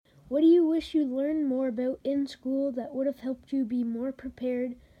What do you wish you learned more about in school that would have helped you be more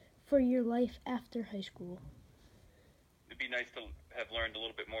prepared for your life after high school? It'd be nice to have learned a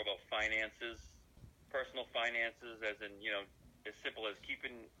little bit more about finances, personal finances, as in, as simple as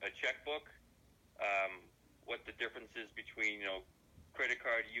keeping a checkbook, what the difference is between, credit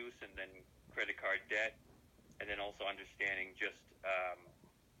card use and then credit card debt, and then also understanding just,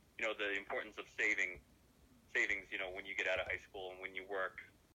 the importance of savings, when you get out of high school and when you work,